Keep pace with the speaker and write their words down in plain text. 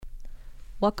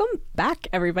Welcome back,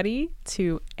 everybody,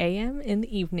 to AM in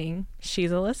the Evening.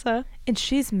 She's Alyssa. And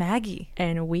she's Maggie.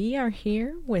 And we are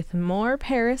here with more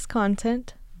Paris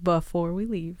content before we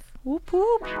leave. Whoop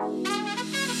whoop. All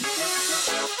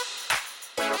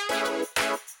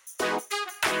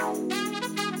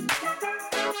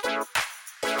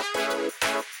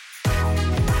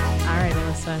right,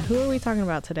 Alyssa, who are we talking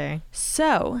about today?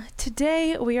 So,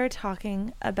 today we are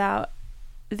talking about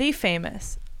the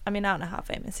famous, I don't know how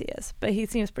famous he is, but he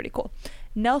seems pretty cool,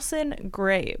 Nelson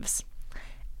Graves.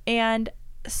 And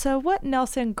so what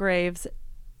Nelson Graves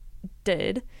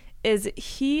did is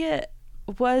he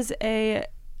was a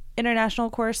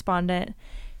international correspondent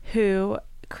who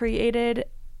created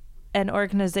an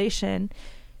organization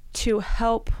to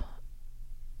help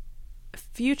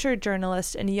future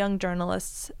journalists and young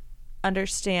journalists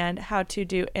understand how to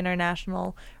do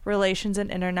international relations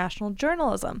and international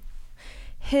journalism.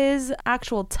 His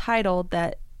actual title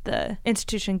that the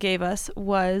institution gave us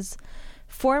was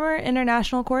former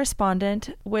international correspondent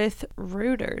with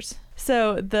Reuters.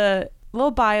 So the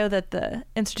little bio that the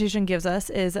institution gives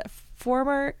us is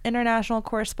former international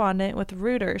correspondent with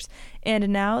Reuters and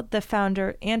now the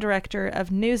founder and director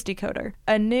of News Decoder,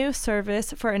 a new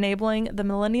service for enabling the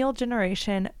millennial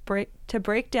generation to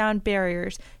break down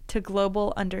barriers to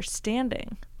global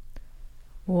understanding.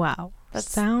 Wow. That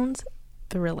sounds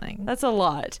thrilling. That's a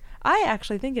lot. I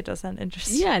actually think it does sound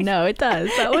interesting. Yeah, no, it does.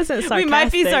 That wasn't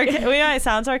sarcastic. We might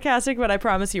sound sarcastic, but I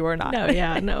promise you we're not.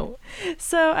 No.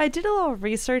 So I did a little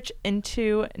research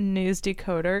into News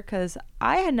Decoder because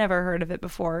I had never heard of it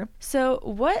before. So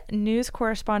what News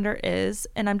Corresponder is,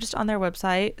 and I'm just on their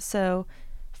website, so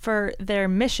for their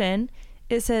mission,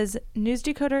 it says News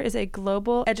Decoder is a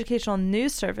global educational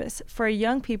news service for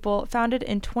young people founded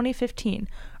in 2015.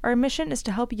 Our mission is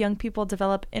to help young people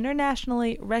develop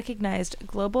internationally recognized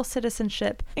global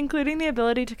citizenship, including the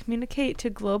ability to communicate to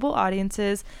global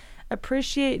audiences,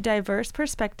 appreciate diverse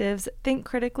perspectives, think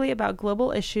critically about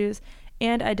global issues,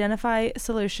 and identify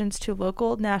solutions to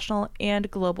local, national,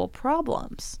 and global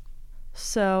problems.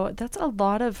 So that's a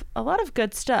lot of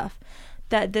good stuff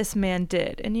that this man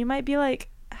did. And you might be like,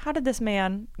 how did this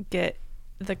man get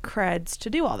the creds to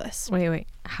do all this? Wait.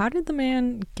 How did the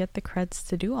man get the creds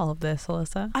to do all of this,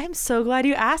 Alyssa? I'm so glad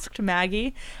you asked,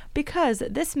 Maggie, because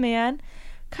this man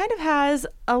kind of has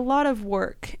a lot of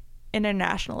work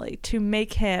internationally to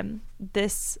make him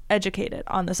this educated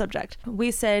on the subject. We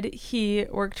said he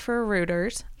worked for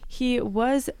Reuters. He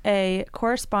was a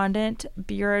correspondent,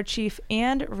 bureau chief,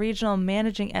 and regional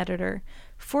managing editor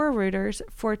for Reuters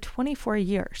for 24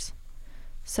 years.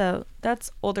 So that's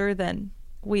older than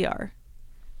we are.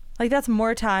 Like, that's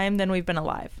more time than we've been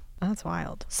alive. That's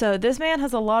wild. So this man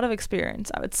has a lot of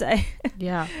experience, I would say.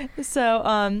 Yeah.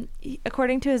 So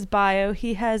according to his bio,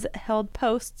 he has held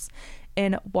posts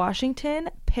in Washington,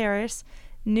 Paris,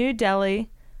 New Delhi,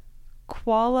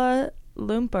 Kuala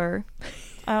Lumpur.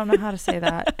 I don't know how to say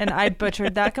that. And I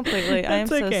butchered that completely. I am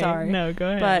so okay. sorry. No, go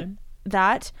ahead. But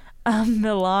that,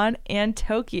 Milan, and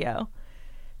Tokyo.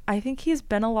 I think he's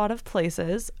been a lot of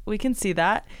places. We can see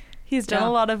that. He's done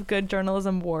a lot of good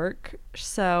journalism work.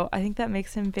 So I think that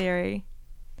makes him very,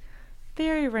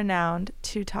 very renowned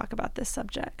to talk about this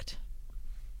subject.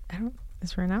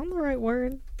 Is renowned the right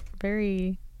word?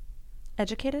 Very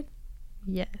educated?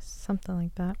 Yes, something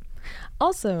like that.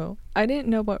 Also, I didn't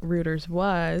know what Reuters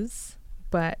was,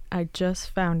 but I just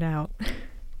found out.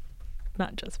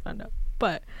 Not just found out,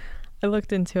 but I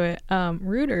looked into it.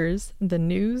 Reuters, the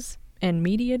news and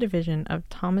media division of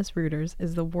Thomson Reuters,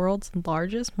 is the world's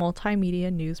largest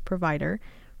multimedia news provider,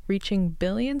 reaching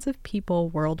billions of people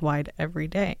worldwide every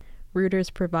day.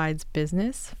 Reuters provides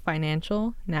business,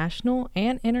 financial, national,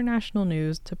 and international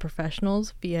news to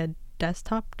professionals via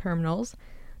desktop terminals,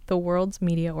 the world's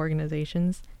media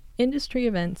organizations, industry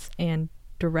events, and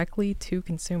directly to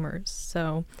consumers.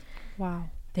 So, wow,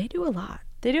 they do a lot.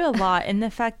 And the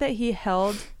fact that he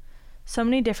held so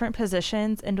many different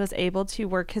positions and was able to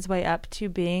work his way up to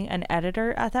being an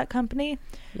editor at that company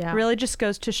really just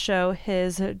goes to show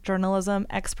his journalism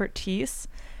expertise,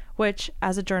 which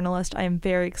as a journalist, I am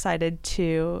very excited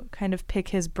to kind of pick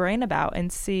his brain about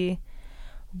and see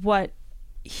what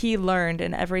he learned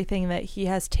and everything that he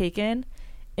has taken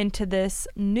into this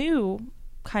new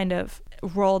kind of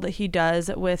role that he does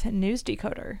with News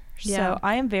Decoder. Yeah. So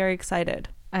I am very excited.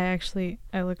 I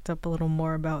looked up a little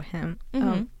more about him.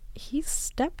 Mm-hmm. He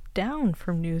stepped down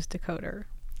from News Decoder.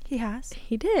 He has?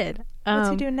 He did. What's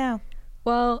he doing now?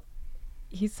 Well,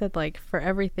 he said, for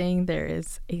everything, there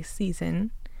is a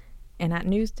season. And at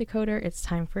News Decoder, it's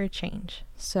time for a change.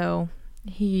 So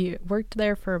he worked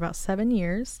there for about 7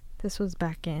 years. This was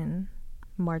back in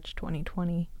March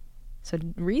 2020. So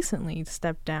recently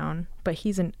stepped down, but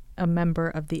he's a member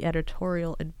of the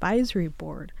editorial advisory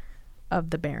board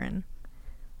of the Barron,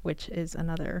 which is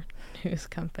another news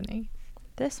company.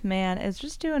 This man is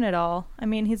just doing it all. I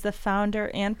mean, he's the founder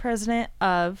and president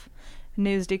of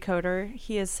News Decoder.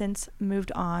 He has since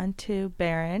moved on to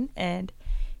Barron, and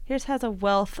he just has a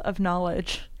wealth of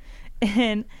knowledge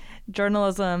in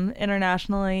journalism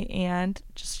internationally and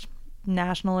just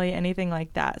nationally, anything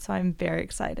like that. So I'm very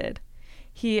excited.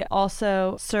 He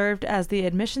also served as the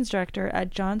admissions director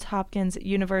at Johns Hopkins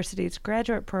University's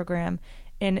graduate program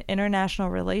in international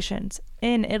relations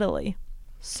in Italy.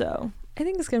 So I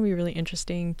think it's going to be really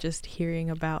interesting just hearing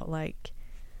about like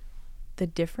the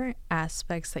different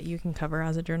aspects that you can cover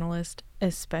as a journalist,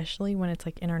 especially when it's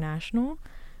like international,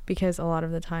 because a lot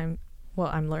of the time, well,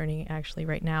 I'm learning actually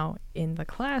right now in the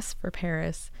class for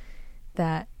Paris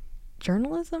that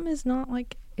journalism is not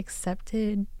like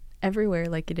accepted everywhere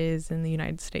like it is in the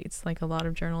United States. Like a lot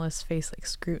of journalists face like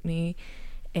scrutiny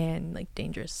and like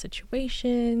dangerous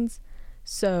situations.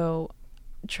 So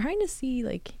trying to see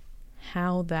like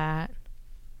how that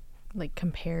like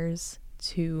compares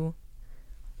to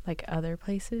like other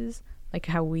places, like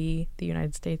how we, the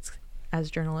United States as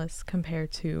journalists, compare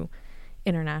to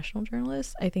international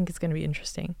journalists, I think it's going to be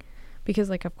interesting.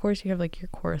 Because like of course you have like your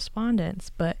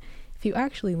correspondence, but if you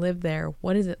actually live there,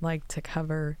 what is it like to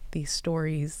cover these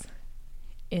stories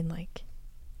in like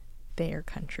their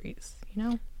countries, you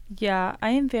know? yeah,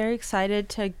 I am very excited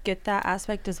to get that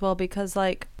aspect as well, because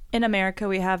like in America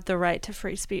we have the right to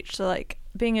free speech. So like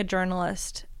being a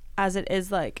journalist, as it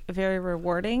is like very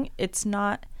rewarding, it's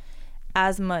not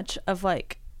as much of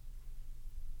like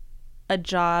a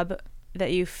job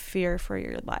that you fear for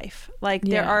your life. Like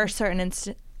there are certain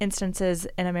instances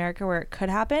in America where it could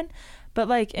happen, but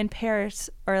like in Paris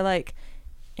or like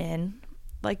in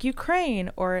like Ukraine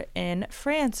or in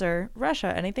France or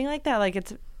Russia, anything like that, like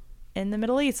it's in the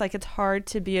Middle East, like it's hard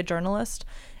to be a journalist.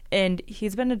 And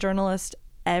he's been a journalist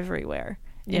everywhere.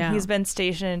 And he's been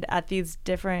stationed at these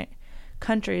different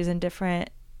countries and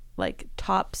different like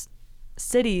top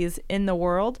cities in the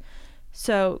world.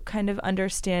 So kind of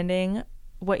understanding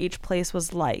what each place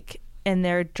was like and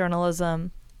their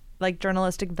journalism, like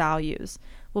journalistic values,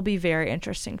 will be very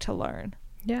interesting to learn.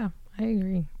 Yeah, I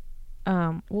agree.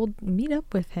 We'll meet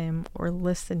up with him or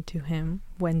listen to him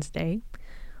Wednesday,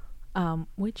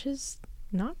 which is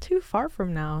not too far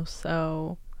from now.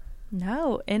 So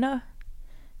no,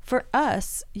 for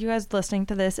us, you guys listening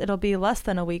to this, it'll be less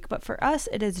than a week, but for us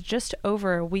it is just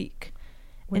over a week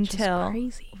until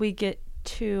we get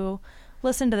to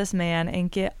listen to this man and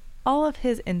get all of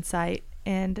his insight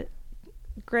and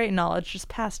great knowledge just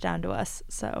passed down to us.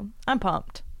 So I'm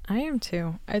pumped. I am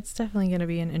too. It's definitely going to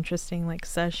be an interesting like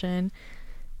session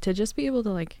to just be able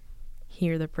to like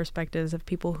hear the perspectives of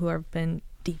people who have been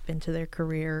deep into their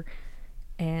career,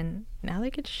 and now they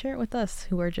get to share it with us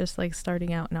who are just like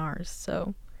starting out in ours.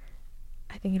 So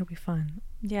I think it'll be fun.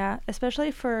 Yeah,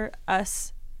 especially for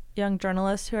us young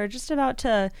journalists who are just about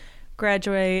to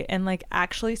graduate and like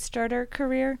actually start our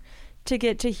career, to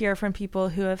get to hear from people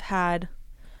who have had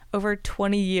over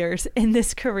 20 years in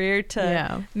this career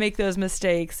to make those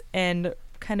mistakes and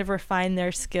kind of refine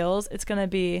their skills. It's going to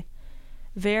be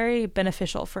very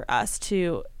beneficial for us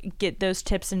to get those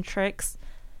tips and tricks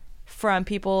from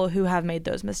people who have made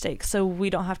those mistakes, so we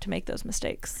don't have to make those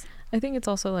mistakes. I think it's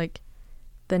also like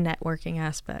the networking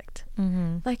aspect.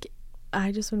 Mm-hmm. Like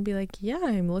I just want to be like, yeah,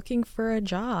 I'm looking for a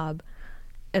job.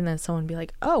 And then someone be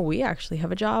like, oh, we actually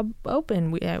have a job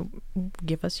open. We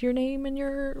give us your name and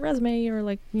your resume, or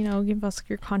like, you know, give us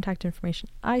your contact information.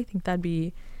 I think that'd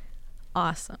be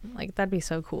awesome. Like that'd be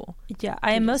so cool. Yeah,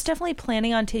 I am most definitely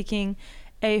planning on taking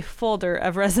a folder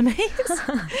of resumes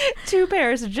to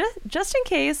Paris just in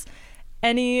case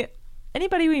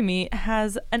anybody we meet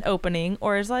has an opening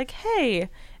or is like, hey,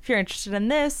 if you're interested in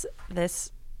this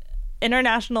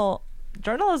international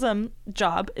journalism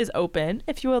job is open,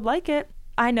 if you would like it.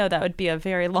 I know that would be a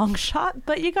very long shot,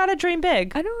 but you gotta dream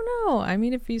big. I don't know. I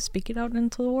mean, if you speak it out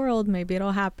into the world, maybe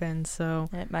it'll happen. So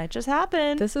it might just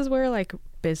happen. This is where like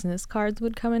business cards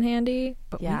would come in handy,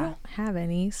 but we don't have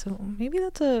any. So maybe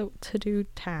that's a to-do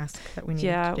task that we need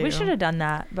to do. We should have done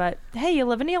that. But hey, you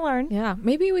live and you learn. Yeah,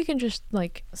 maybe we can just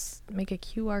like make a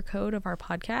QR code of our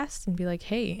podcast and be like,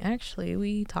 hey, actually,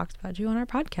 we talked about you on our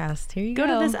podcast. Here you go.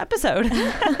 Go to this episode.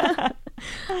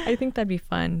 I think that'd be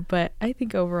fun. But I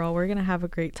think overall we're going to have a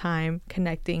great time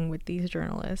connecting with these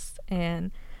journalists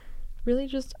and really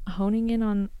just honing in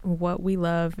on what we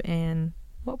love and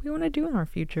what we want to do in our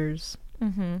futures.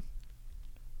 Mm-hmm.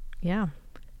 Yeah.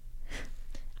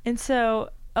 And so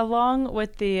along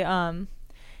with the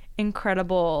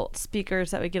incredible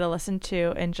speakers that we get to listen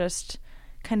to and just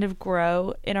kind of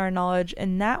grow in our knowledge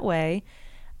in that way.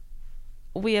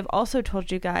 We have also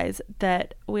told you guys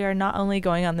that we are not only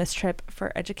going on this trip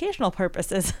for educational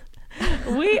purposes,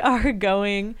 we are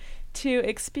going to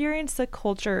experience the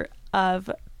culture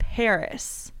of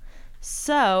Paris.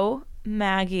 So,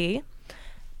 Maggie,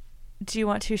 do you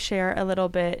want to share a little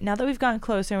bit, now that we've gotten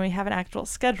closer and we have an actual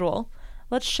schedule,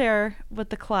 let's share with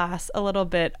the class a little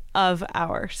bit of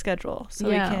our schedule so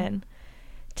we can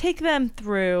take them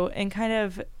through and kind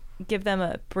of give them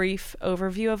a brief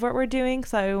overview of what we're doing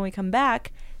so when we come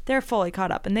back, they're fully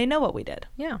caught up and they know what we did.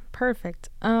 Yeah, perfect.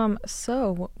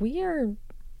 So we are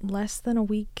less than a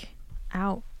week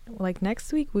out. Like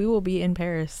next week we will be in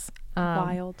Paris.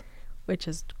 Wild. Which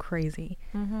is crazy.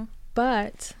 Mm-hmm.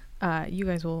 But you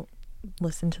guys will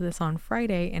listen to this on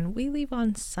Friday and we leave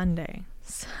on Sunday.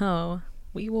 So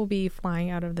we will be flying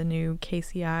out of the new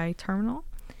KCI terminal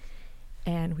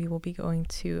and we will be going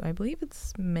to, I believe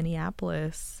it's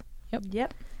Minneapolis.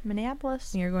 Yep.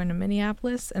 Minneapolis. You're going to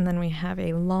Minneapolis and then we have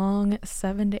a long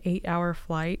 7 to 8 hour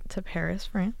flight to Paris,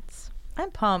 France.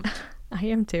 I'm pumped. I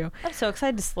am too. I'm so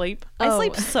excited to sleep. I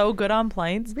sleep so good on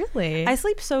planes. Really? I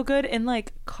sleep so good in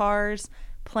like cars,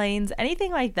 planes,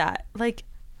 anything like that. Like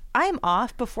I'm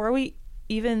off before we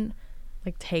even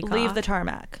like leave off? the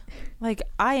tarmac. Like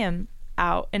I am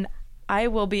out and I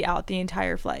will be out the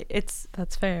entire flight.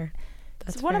 That's fair.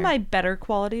 It's one of my better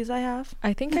qualities I have.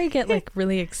 I think I get like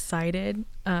really excited.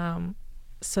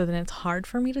 So then it's hard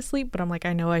for me to sleep, but I'm like,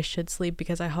 I know I should sleep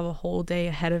because I have a whole day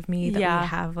ahead of me that we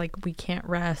have, like, we can't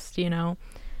rest, you know?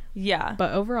 Yeah.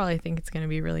 But overall, I think it's going to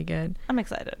be really good. I'm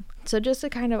excited. So just a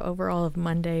kind of overall of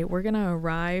Monday, we're going to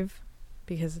arrive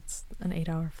because it's an 7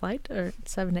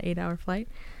 to 8 hour flight.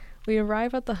 We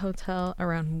arrive at the hotel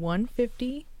around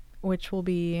 1:50, which will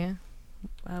be,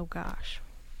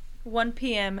 1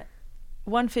 p.m.,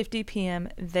 1:50 p.m.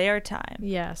 their time.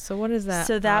 Yeah. So what is that?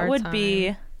 So that would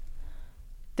be...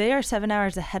 They are 7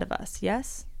 hours ahead of us,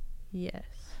 yes? Yes.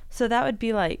 So that would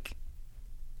be like...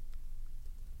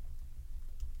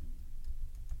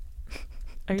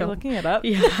 Are you looking it up?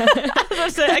 Yeah. I was about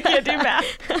to say, I can't do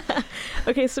math.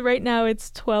 Okay, so right now it's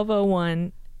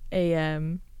 12:01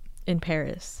 a.m. in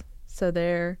Paris. So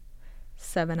they're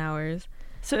 7 hours.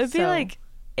 So it would be like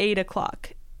 8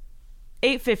 o'clock.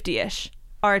 8:50-ish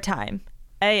our time.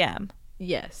 A.m.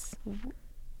 Yes.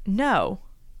 No.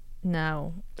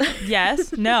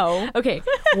 Yes. No. Okay.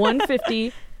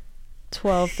 1:50,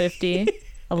 12:50,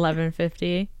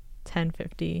 11:50,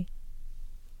 10:50,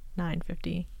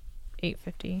 9:50,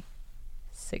 8:50,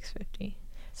 6:50.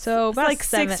 So about like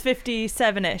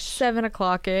 6:57-ish. 7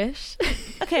 o'clock-ish.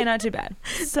 Okay, not too bad.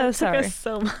 So sorry. Took us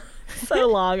so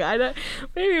long.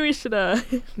 Maybe we should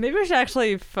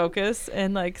actually focus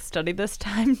and like study this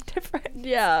time different.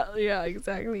 Yeah,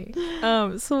 exactly.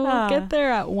 So we'll get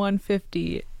there at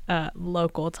 1:50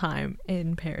 local time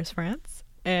in Paris, France,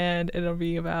 and it'll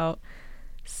be about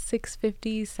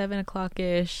 6:50, 7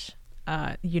 o'clock-ish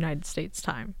United States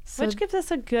time. So which gives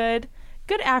us a good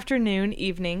afternoon,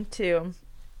 evening to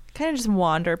kind of just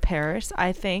wander Paris,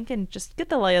 I think, and just get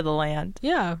the lay of the land.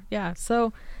 Yeah.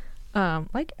 So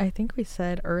like I think we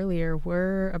said earlier,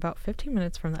 we're about 15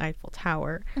 minutes from the Eiffel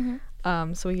Tower.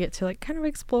 Mm-hmm. So we get to like kind of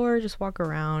explore, just walk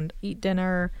around, eat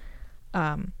dinner,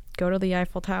 go to the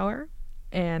Eiffel Tower,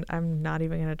 and I'm not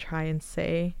even gonna try and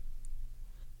say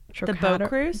the boat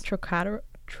cruise. Trocadero.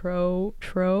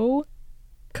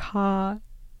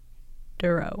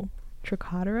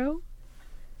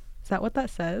 Is that what that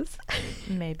says?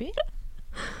 Maybe.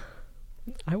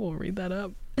 I will read that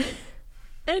up.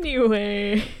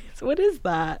 Anyway, so what is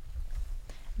that?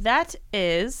 That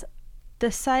is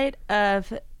the site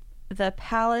of the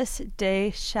Palace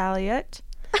des Chaliot.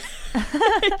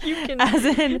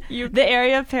 The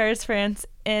area of Paris, France,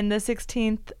 in the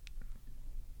 16th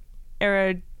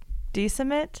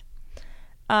arrondissement.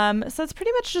 So it's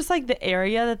pretty much just like the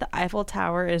area that the Eiffel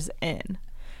Tower is in.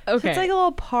 Okay. So it's like a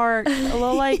little park, a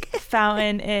little like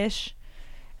fountain-ish.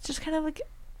 It's just kind of like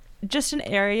just an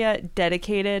area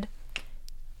dedicated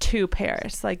to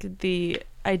Paris, like the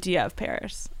idea of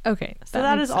Paris. Okay. So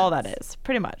that is all that is,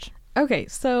 pretty much. Okay,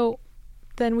 so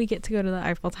then we get to go to the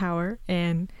Eiffel Tower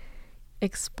and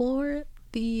explore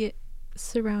the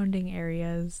surrounding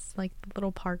areas, like the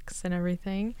little parks and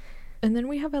everything. And then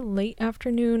we have a late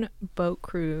afternoon boat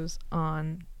cruise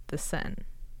on the Seine.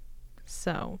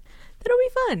 So that'll be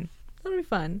fun.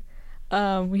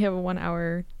 We have a 1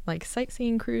 hour like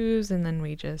sightseeing cruise, and then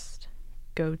we just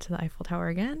go to the Eiffel Tower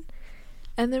again.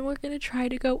 And then we're going to try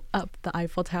to go up the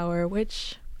Eiffel Tower,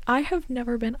 which I have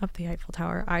never been up the Eiffel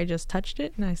Tower. I just touched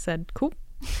it and I said, cool,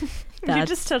 You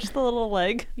just touched the little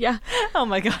leg. Yeah. Oh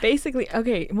my god. Basically,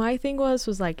 okay, my thing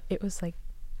was like, it was like,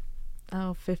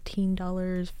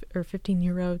 $15 or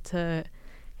 €15 to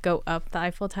go up the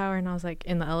Eiffel Tower, and I was like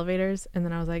in the elevators, and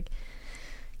then I was like,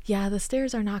 yeah, the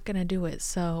stairs are not gonna do it,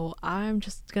 so I'm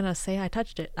just gonna say I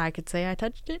touched it. I could say I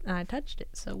touched it, and I touched it,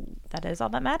 so That is all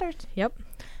that matters. yep.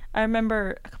 I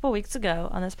remember a couple weeks ago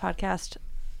on this podcast,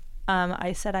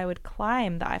 I said I would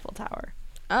climb the Eiffel Tower.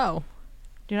 Oh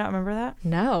Do you not remember that?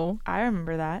 no. I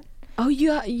remember that. Oh,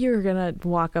 you're gonna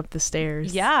walk up the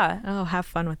stairs. Yeah. Oh, have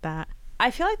fun with that.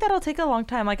 I feel like that'll take a long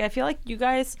time. Like, I feel like you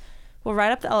guys will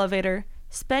ride up the elevator,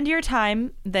 spend your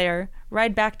time there,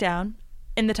 ride back down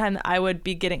in the time that I would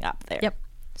be getting up there. Yep.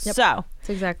 So That's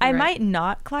exactly I right. might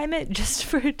not climb it just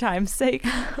for time's sake,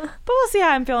 but we'll see how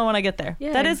I'm feeling when I get there.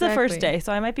 Yeah, that is the first exactly. day,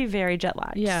 so I might be very jet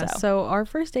lagged. Yeah, so our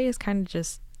first day is kind of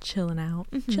just chilling out,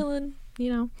 chilling,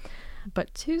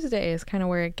 But Tuesday is kind of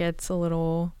where it gets a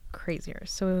little crazier.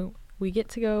 So we get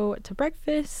to go to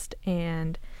breakfast,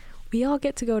 and we all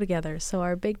get to go together. So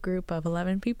our big group of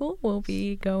 11 people will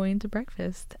be going to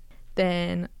breakfast.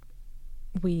 Then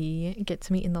we get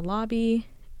to meet in the lobby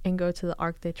and go to the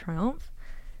Arc de Triomphe.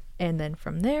 And then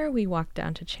from there, we walk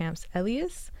down to Champs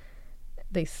Elysees.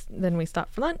 Then we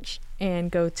stop for lunch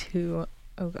and go to,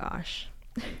 oh gosh,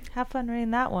 have fun reading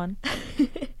that one.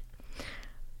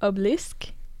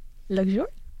 Obelisk Luxor.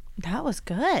 That was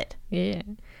good. Yeah.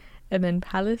 And then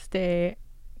Palace de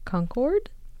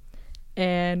Concorde.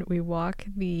 And we walk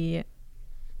the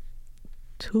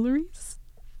Tuileries.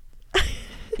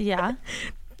 Yeah.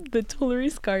 The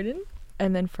Tuileries Garden.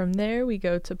 And then from there, we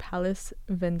go to Palace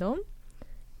Vendôme.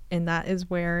 And that is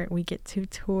where we get to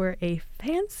tour a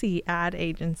fancy ad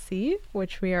agency,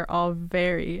 which we are all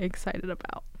very excited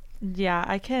about. Yeah,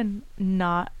 I can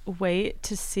not wait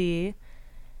to see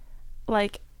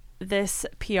like this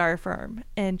PR firm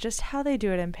and just how they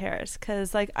do it in Paris.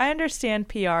 Because like I understand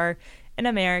PR in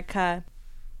America,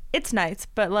 it's nice,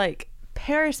 but like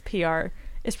Paris PR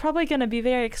is probably going to be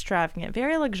very extravagant,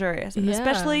 very luxurious, and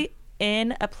especially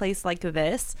in a place like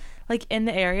this, like in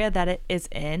the area that it is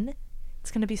in. It's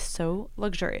going to be so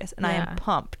luxurious, and I am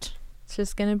pumped. It's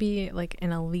just going to be like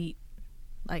an elite,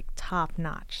 like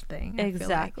top-notch thing.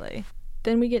 Exactly. Like.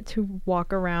 Then we get to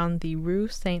walk around the Rue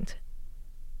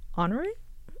Saint-Honoré,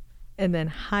 and then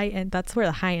high-end, that's where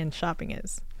the high-end shopping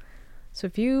is. So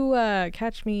if you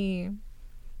catch me,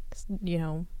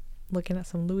 looking at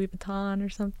some Louis Vuitton or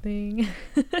something.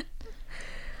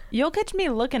 You'll catch me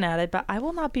looking at it, but I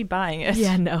will not be buying it.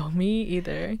 Yeah, no, me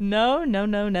either. No.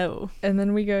 And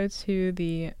then we go to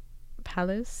the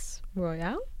Palais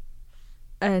Royal,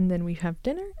 and then we have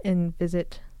dinner and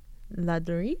visit La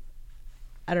Darria.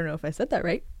 I don't know if I said that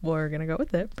right. We're going to go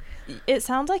with it. It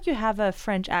sounds like you have a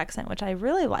French accent, which I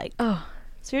really like. Oh.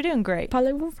 So you're doing great.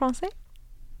 Parlez-vous français?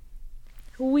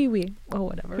 Oui, oui. Oh,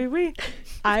 whatever. Oui, oui.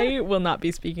 I will not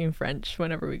be speaking French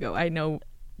whenever we go. I know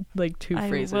like two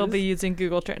phrases. I will be using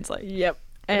Google Translate. Yep.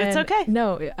 But it's okay.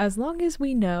 No, as long as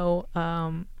we know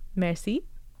merci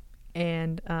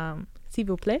and s'il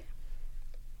vous plaît,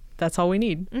 that's all we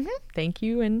need. Mm-hmm. Thank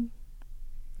you and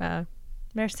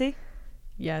merci.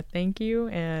 Yeah, thank you,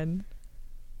 and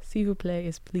s'il vous plaît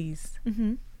is please.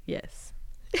 Mm-hmm. Yes.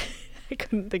 I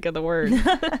couldn't think of the word.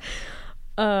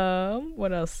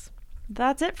 What else?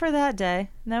 That's it for that day.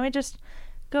 Now we just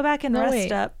go back and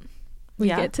rest up. We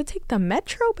get to take the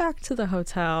metro back to the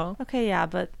hotel. Okay, yeah,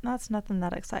 but that's nothing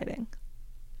that exciting.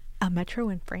 A metro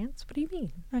in France? What do you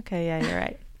mean? Okay, yeah, you're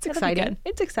right. It's exciting.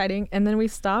 It's exciting. And then we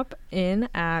stop in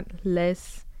at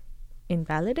Les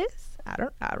Invalides. I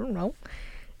don't know.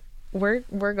 We're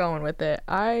going with it.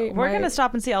 We're gonna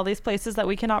stop and see all these places that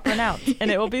we cannot pronounce, and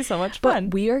it will be so much fun.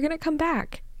 But we are gonna come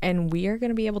back, and we are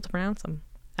gonna be able to pronounce them.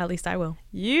 At least I will.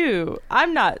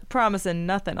 I'm not promising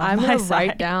nothing on I'm my gonna side.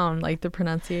 write down like the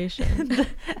pronunciation.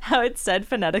 How it's said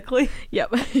phonetically.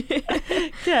 Yep.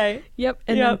 Okay. Yep.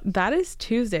 And then that is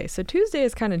Tuesday. So Tuesday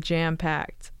is kind of jam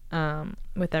packed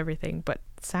with everything, but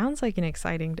sounds like an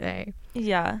exciting day.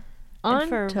 Yeah.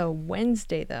 On to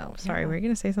Wednesday though. Sorry, were you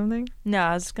gonna say something? No,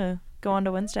 I was just gonna go on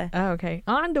to Wednesday. Oh, okay.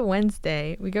 On to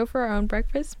Wednesday. We go for our own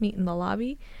breakfast, meet in the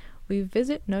lobby. We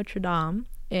visit Notre Dame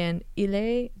and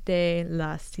Ile de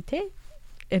la Cité.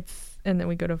 And then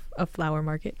we go to a flower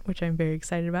market, which I'm very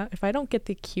excited about. If I don't get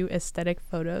the cute aesthetic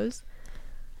photos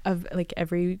of like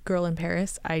every girl in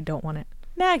Paris, I don't want it.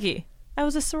 Maggie, I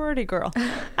was a sorority girl.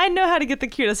 I know how to get the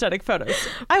cute aesthetic photos.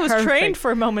 I was trained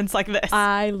for moments like this.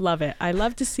 I love it. I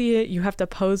love to see it. You have to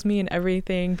pose me and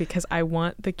everything because I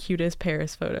want the cutest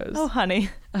Paris photos. Oh,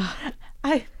 honey.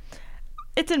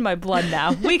 It's It's in my blood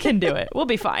now. We can do it. We'll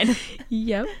be fine.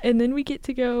 Yep. And then we get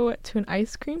to go to an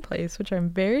ice cream place, which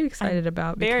I'm very excited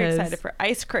about. Very excited for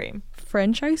ice cream.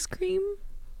 French ice cream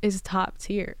is top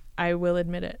tier. I will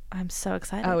admit it. I'm so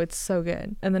excited. Oh, it's so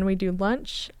good. And then we do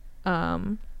lunch.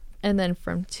 And then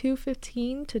from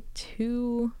 2:15 to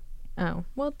 2:15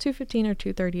 or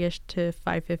 2:30ish to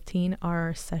 5:15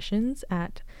 are sessions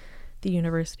at the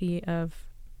University of,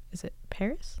 is it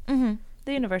Paris? Mm-hmm.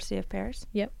 The University of Paris.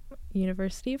 Yep,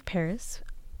 University of Paris.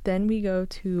 Then we go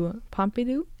to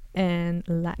Pompidou and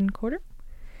Latin Quarter.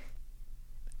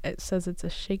 It says it's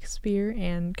a Shakespeare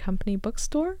and Company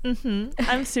bookstore. Mm-hmm.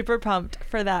 I'm super pumped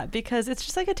for that because it's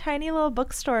just like a tiny little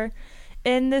bookstore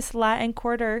in this Latin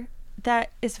Quarter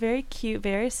that is very cute,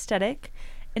 very aesthetic,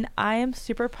 and I am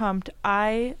super pumped.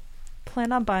 I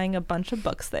plan on buying a bunch of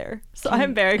books there, so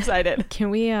I'm very excited. Can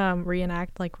we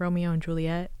reenact like Romeo and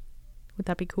Juliet? Would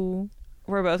that be cool?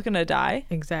 We're both gonna die.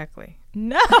 Exactly.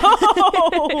 No.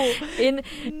 in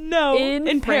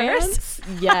Paris? France?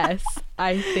 Yes,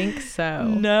 I think so.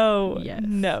 No. Yes.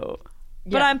 No.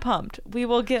 Yeah. But I'm pumped. We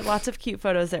will get lots of cute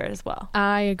photos there as well.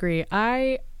 I agree.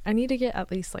 I need to get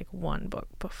at least like one book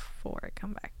before I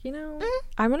come back, you know?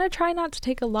 I'm gonna try not to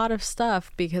take a lot of stuff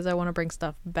because I want to bring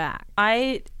stuff back.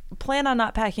 I plan on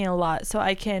not packing a lot so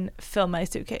I can fill my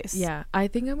suitcase. Yeah, I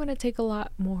think I'm gonna take a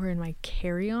lot more in my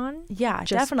carry-on. Yeah,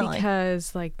 just definitely.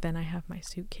 Because like then I have my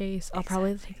suitcase. I'll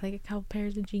probably take like a couple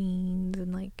pairs of jeans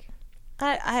and like.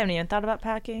 I haven't even thought about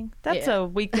packing. That's a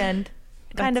weekend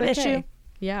kind of issue.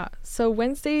 Yeah. So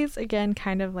Wednesdays again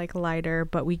kind of like lighter,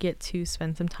 but we get to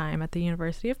spend some time at the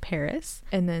University of Paris,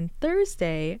 and then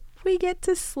Thursday we get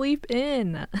to sleep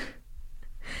in.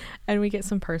 And we get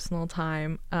some personal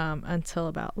time until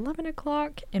about 11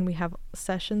 o'clock, and we have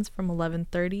sessions from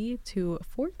 11:30 to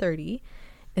 4:30,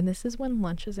 and this is when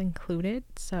lunch is included,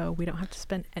 so we don't have to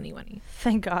spend any money.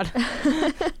 Thank God.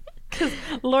 Because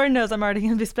Lord knows I'm already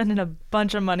going to be spending a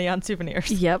bunch of money on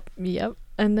souvenirs. Yep.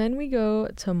 And then we go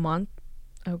to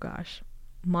Montmartre?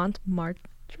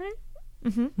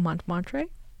 Mm-hmm. Montmartre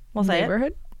We'll say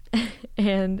neighborhood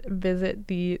and visit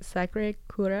the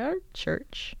Sacré-Cœur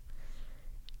Church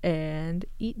and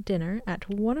eat dinner at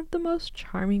one of the most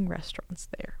charming restaurants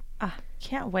there.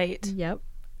 Can't wait. Yep.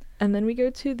 And then we go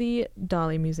to the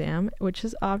Dolly Museum, which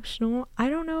is optional. I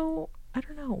don't know.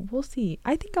 We'll see.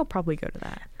 I think I'll probably go to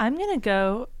that. I'm gonna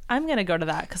go to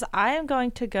that because I am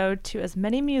going to go to as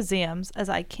many museums as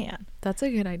I can. That's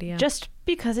a good idea. Just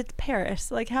because it's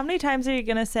Paris. Like, how many times are you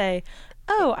gonna say,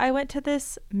 oh, I went to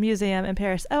this museum in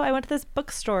Paris. Oh, I went to this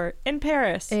bookstore in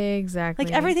Paris. Exactly.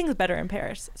 Like, everything's better in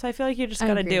Paris. So I feel like you just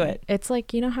gotta do it. It's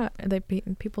like, you know how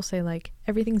people say, like,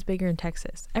 everything's bigger in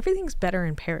Texas. Everything's better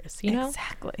in Paris, you know?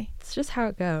 Exactly. It's just how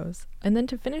it goes. And then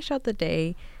to finish out the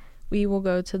day, we will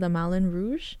go to the Moulin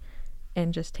Rouge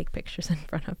and just take pictures in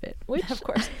front of it. Which, of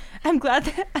course, I'm glad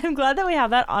that we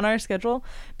have that on our schedule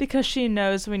because she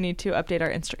knows we need to update our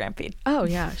Instagram feed. Oh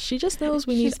yeah, she just knows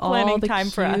we need all the time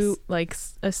cute, for us. Like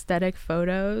aesthetic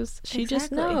photos. She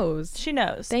just knows. She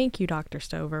knows. Thank you, Dr.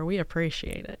 Stover. We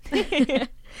appreciate it.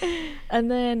 And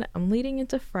then I'm leading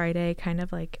into Friday, kind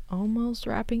of like almost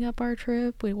wrapping up our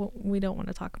trip. We don't want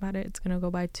to talk about it. It's gonna go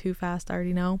by too fast. I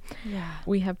already know. Yeah.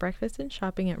 We have breakfast and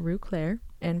shopping at Rue Claire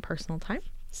and personal time.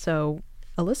 So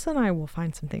Alyssa and I will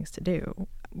find some things to do.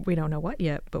 We don't know what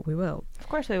yet, but we will. Of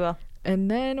course we will. And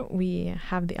then we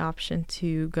have the option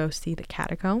to go see the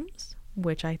catacombs,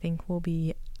 which I think will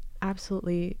be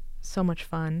absolutely so much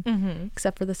fun. Mm-hmm.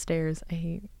 Except for the stairs.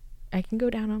 I can go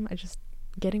down them.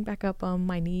 Getting back up on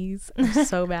my knees are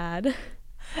so bad.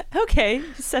 Okay,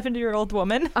 70-year-old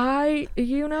woman. I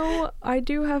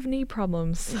do have knee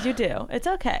problems. You do. It's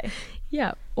okay.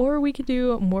 Yeah. Or we could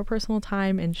do more personal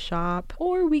time and shop.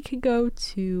 Or we could go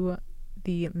to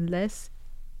the Les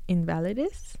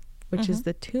Invalides, which is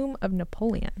the tomb of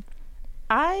Napoleon.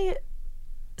 I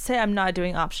say I'm not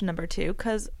doing option number 2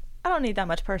 because I don't need that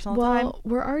much personal time. Well,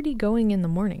 we're already going in the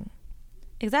morning.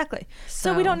 Exactly.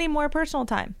 So we don't need more personal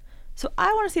time. So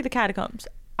I want to see the catacombs.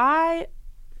 I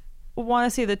want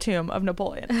to see the tomb of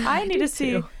Napoleon. I need to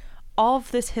see all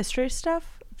of this history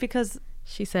stuff because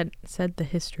she said the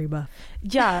history buff.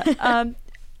 Yeah.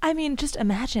 I mean, just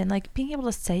imagine like being able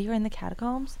to say you're in the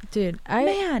catacombs. Dude,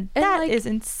 that is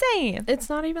insane. It's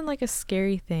not even like a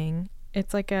scary thing.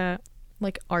 It's like a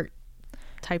art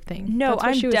type thing. No,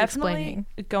 I'm definitely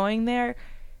going there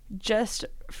just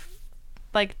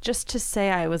to say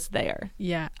I was there.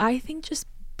 Yeah. I think just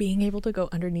being able to go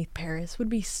underneath Paris would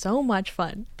be so much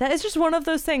fun. That is just one of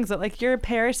those things that like you're in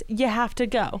Paris, you have to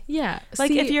go. Yeah.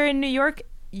 Like if you're in New York,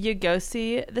 you go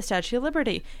see the Statue of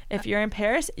Liberty. If you're in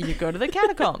Paris, you go to the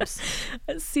catacombs.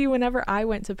 See, whenever I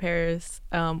went to Paris,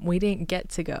 we didn't get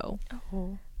to go.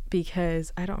 Oh.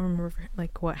 Because I don't remember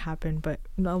like what happened, but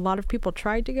a lot of people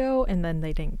tried to go and then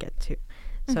they didn't get to.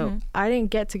 So I didn't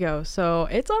get to go. So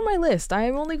it's on my list. I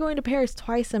am only going to Paris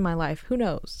twice in my life. Who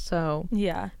knows? So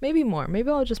yeah, maybe more. Maybe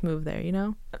I'll just move there, you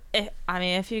know? I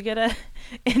mean, if you get a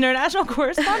international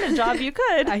correspondent job, you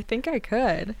could. I think I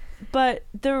could. But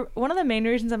one of the main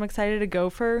reasons I'm excited to go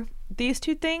for these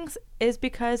two things is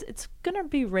because it's going to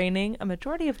be raining a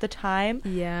majority of the time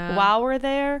while we're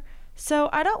there. So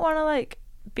I don't want to like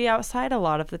be outside a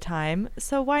lot of the time,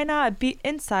 so why not be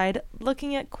inside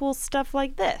looking at cool stuff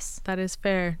like this? That is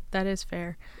fair.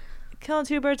 Killing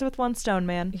two birds with one stone,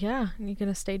 man. Yeah, you're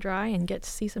gonna stay dry and get to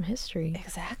see some history.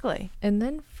 Exactly. And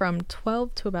then from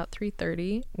 12 to about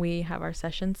 3:30 we have our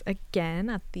sessions again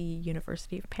at the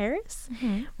University of Paris,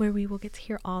 where we will get to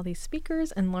hear all these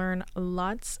speakers and learn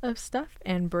lots of stuff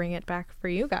and bring it back for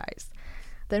you guys.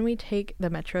 Then we take the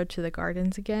metro to the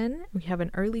gardens again. We have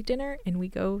an early dinner and we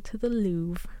go to the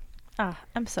Louvre.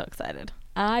 I'm so excited.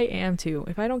 I am too.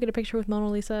 If I don't get a picture with Mona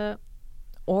Lisa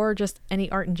or just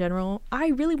any art in general, I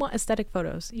really want aesthetic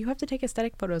photos. You have to take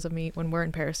aesthetic photos of me when we're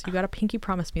in Paris. You gotta pinky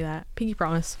promise me that. Pinky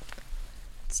promise.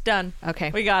 It's done.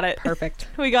 Okay. We got it. Perfect.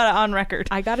 We got it on record.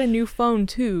 I got a new phone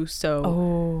too,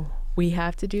 so we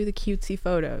have to do the cutesy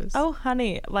photos. Oh,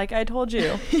 honey, like I told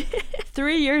you,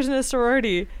 3 years in a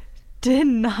sorority did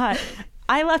not.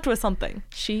 I left with something.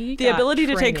 The ability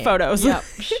to take photos. Yep,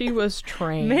 she was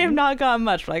trained. May have not gotten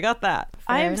much, but I got that.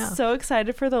 I am enough. so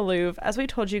excited for the Louvre. As we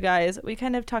told you guys, we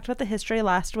kind of talked about the history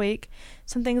last week.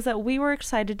 Some things that we were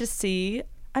excited to see.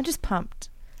 I'm just pumped.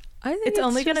 I think it's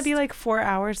only going to be like 4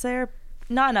 hours there.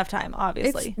 Not enough time,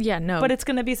 obviously. But it's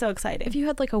going to be so exciting. If you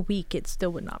had like a week, it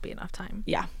still would not be enough time.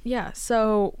 Yeah. Yeah.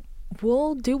 So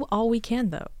we'll do all we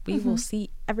can, though. We will see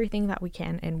everything that we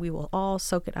can, and we will all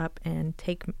soak it up and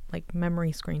take like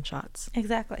memory screenshots.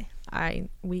 Exactly.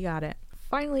 We got it.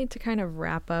 Finally, to kind of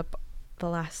wrap up the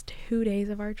last 2 days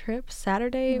of our trip,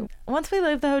 Saturday. Once we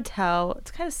leave the hotel,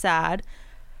 it's kind of sad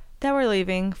that we're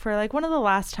leaving for like one of the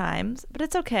last times, but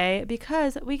it's okay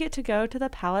because we get to go to the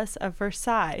Palace of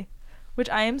Versailles, which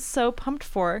I am so pumped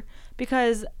for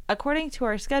because according to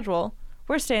our schedule,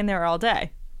 we're staying there all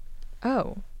day.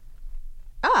 Oh,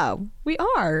 we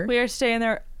are. We are staying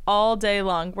there all day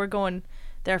long. We're going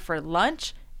there for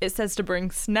lunch. It says to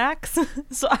bring snacks.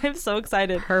 So I'm so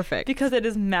excited. Perfect. Because it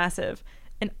is massive.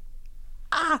 And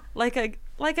like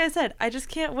I said, I just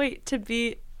can't wait to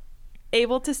be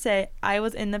able to say I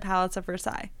was in the Palace of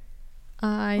Versailles.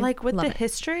 Like with the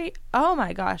history. Oh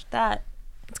my gosh,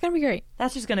 it's going to be great.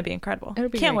 That's just going to be incredible. It'll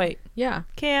be Can't great. wait. Yeah.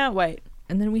 Can't wait.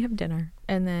 And then we have dinner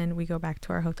and then we go back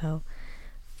to our hotel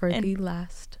for the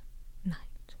last night.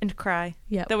 And cry.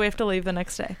 Yep. That we have to leave the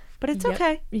next day. But it's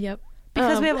okay. Yep.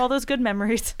 Because we have all those good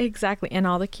memories. Exactly. And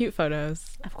all the cute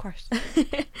photos. Of course.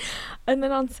 And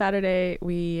then on Saturday,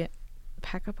 we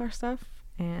pack up our stuff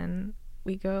and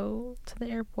we go to the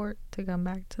airport to come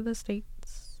back to the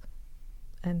States.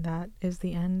 And that is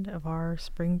the end of our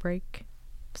spring break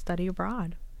study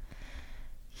abroad.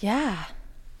 Yeah.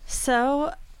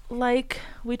 So, like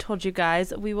we told you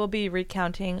guys, we will be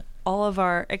recounting all of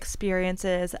our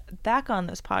experiences back on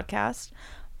this podcast.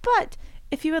 But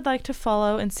if you would like to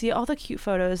follow and see all the cute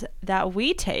photos that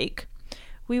we take,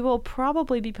 we will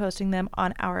probably be posting them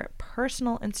on our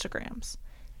personal Instagrams.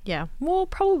 Yeah, we'll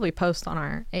probably post on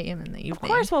our AM in the evening. Of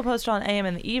course we'll post on AM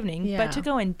in the evening, but to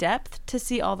go in depth to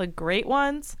see all the great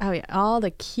ones. Oh yeah, all the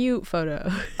cute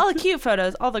photos. All the cute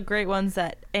photos, all the great ones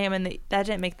that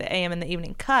didn't make the AM in the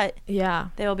evening cut. Yeah.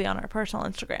 They will be on our personal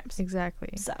Instagrams. Exactly.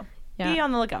 So be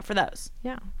on the lookout for those.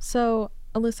 Yeah. So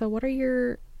Alyssa, what are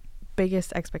your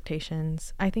biggest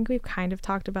expectations? I think we've kind of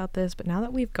talked about this, but now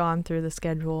that we've gone through the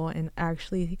schedule and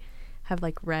actually have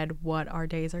like read what our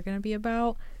days are going to be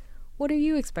about, what are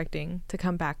you expecting to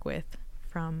come back with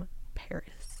from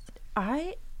Paris?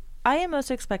 I am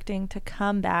most expecting to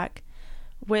come back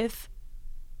with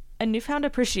a newfound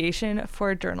appreciation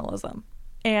for journalism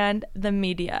and the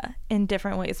media in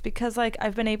different ways, because like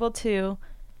I've been able to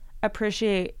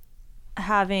appreciate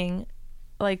having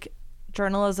like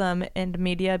journalism and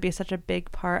media be such a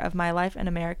big part of my life in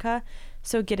America.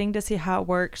 So getting to see how it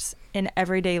works in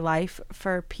everyday life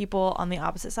for people on the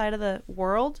opposite side of the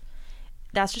world,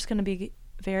 that's just going to be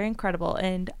very incredible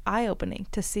and eye-opening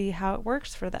to see how it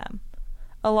works for them,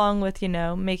 along with,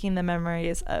 making the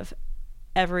memories of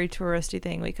every touristy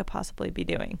thing we could possibly be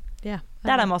doing. Yeah.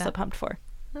 I'm also pumped for.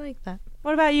 I like that.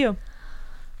 What about you?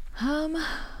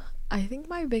 I think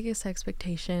my biggest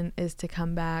expectation is to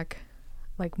come back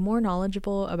like more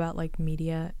knowledgeable about like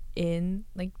media in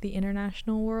like the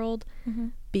international world,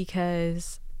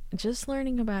 because just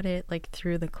learning about it like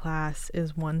through the class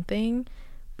is one thing,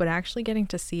 but actually getting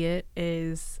to see it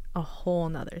is a whole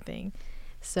nother thing.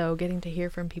 So getting to hear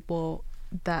from people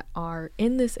that are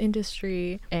in this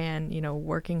industry and, you know,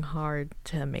 working hard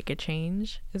to make a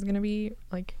change is going to be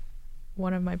like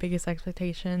one of my biggest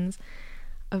expectations.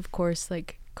 Of course,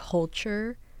 like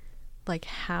culture, like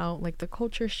how, like the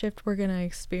culture shift we're going to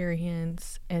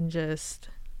experience, and just,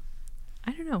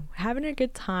 I don't know, having a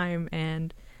good time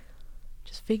and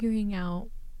just figuring out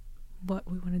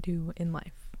what we want to do in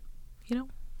life, you know?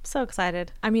 So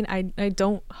excited. I mean, I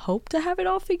don't hope to have it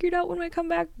all figured out when I come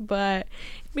back, but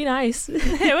it'd be nice.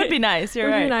 It would be nice. You're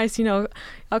right. It would be nice, you know.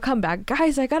 I'll come back.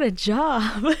 Guys, I got a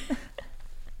job.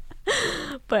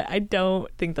 But I don't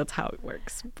think that's how it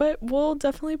works. But we'll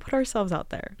definitely put ourselves out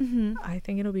there. I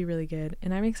think it'll be really good.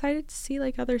 And I'm excited to see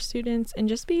like other students and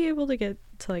just be able to get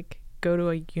to like go to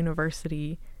a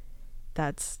university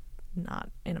that's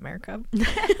not in America.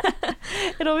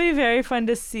 It'll be very fun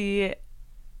to see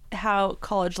how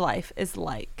college life is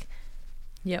like.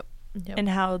 Yep. And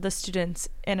how the students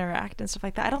interact and stuff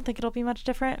like that. I don't think it'll be much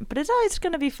different, but it's always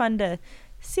going to be fun to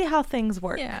see how things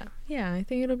work. Yeah, I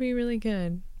think it'll be really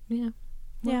good. Yeah.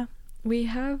 Well, we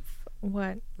have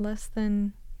less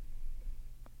than,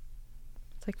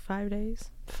 it's like 5 days.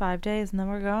 5 days and then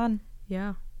we're gone.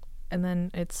 Yeah. And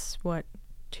then it's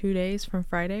 2 days from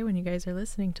Friday when you guys are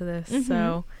listening to this.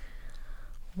 So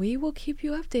we will keep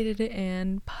you updated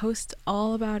and post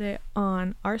all about it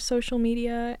on our social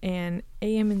media and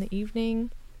AM in the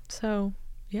evening. So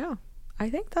yeah, I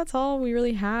think that's all we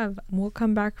really have. We'll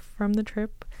come back from the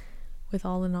trip with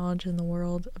all the knowledge in the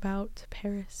world about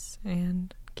Paris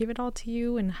and give it all to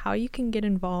you and how you can get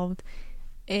involved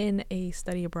in a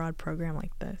study abroad program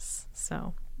like this.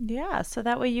 So yeah, so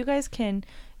that way you guys can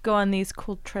go on these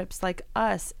cool trips like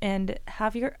us and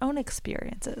have your own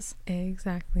experiences.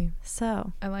 Exactly.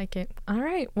 So I like it. All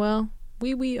right. Well,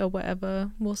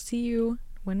 whatever. We'll see you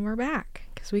when we're back,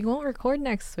 because we won't record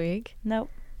next week. Nope.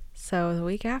 So the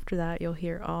week after that, you'll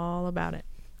hear all about it.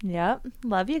 Yep.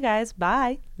 Love you guys.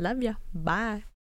 Bye. Love ya. Bye.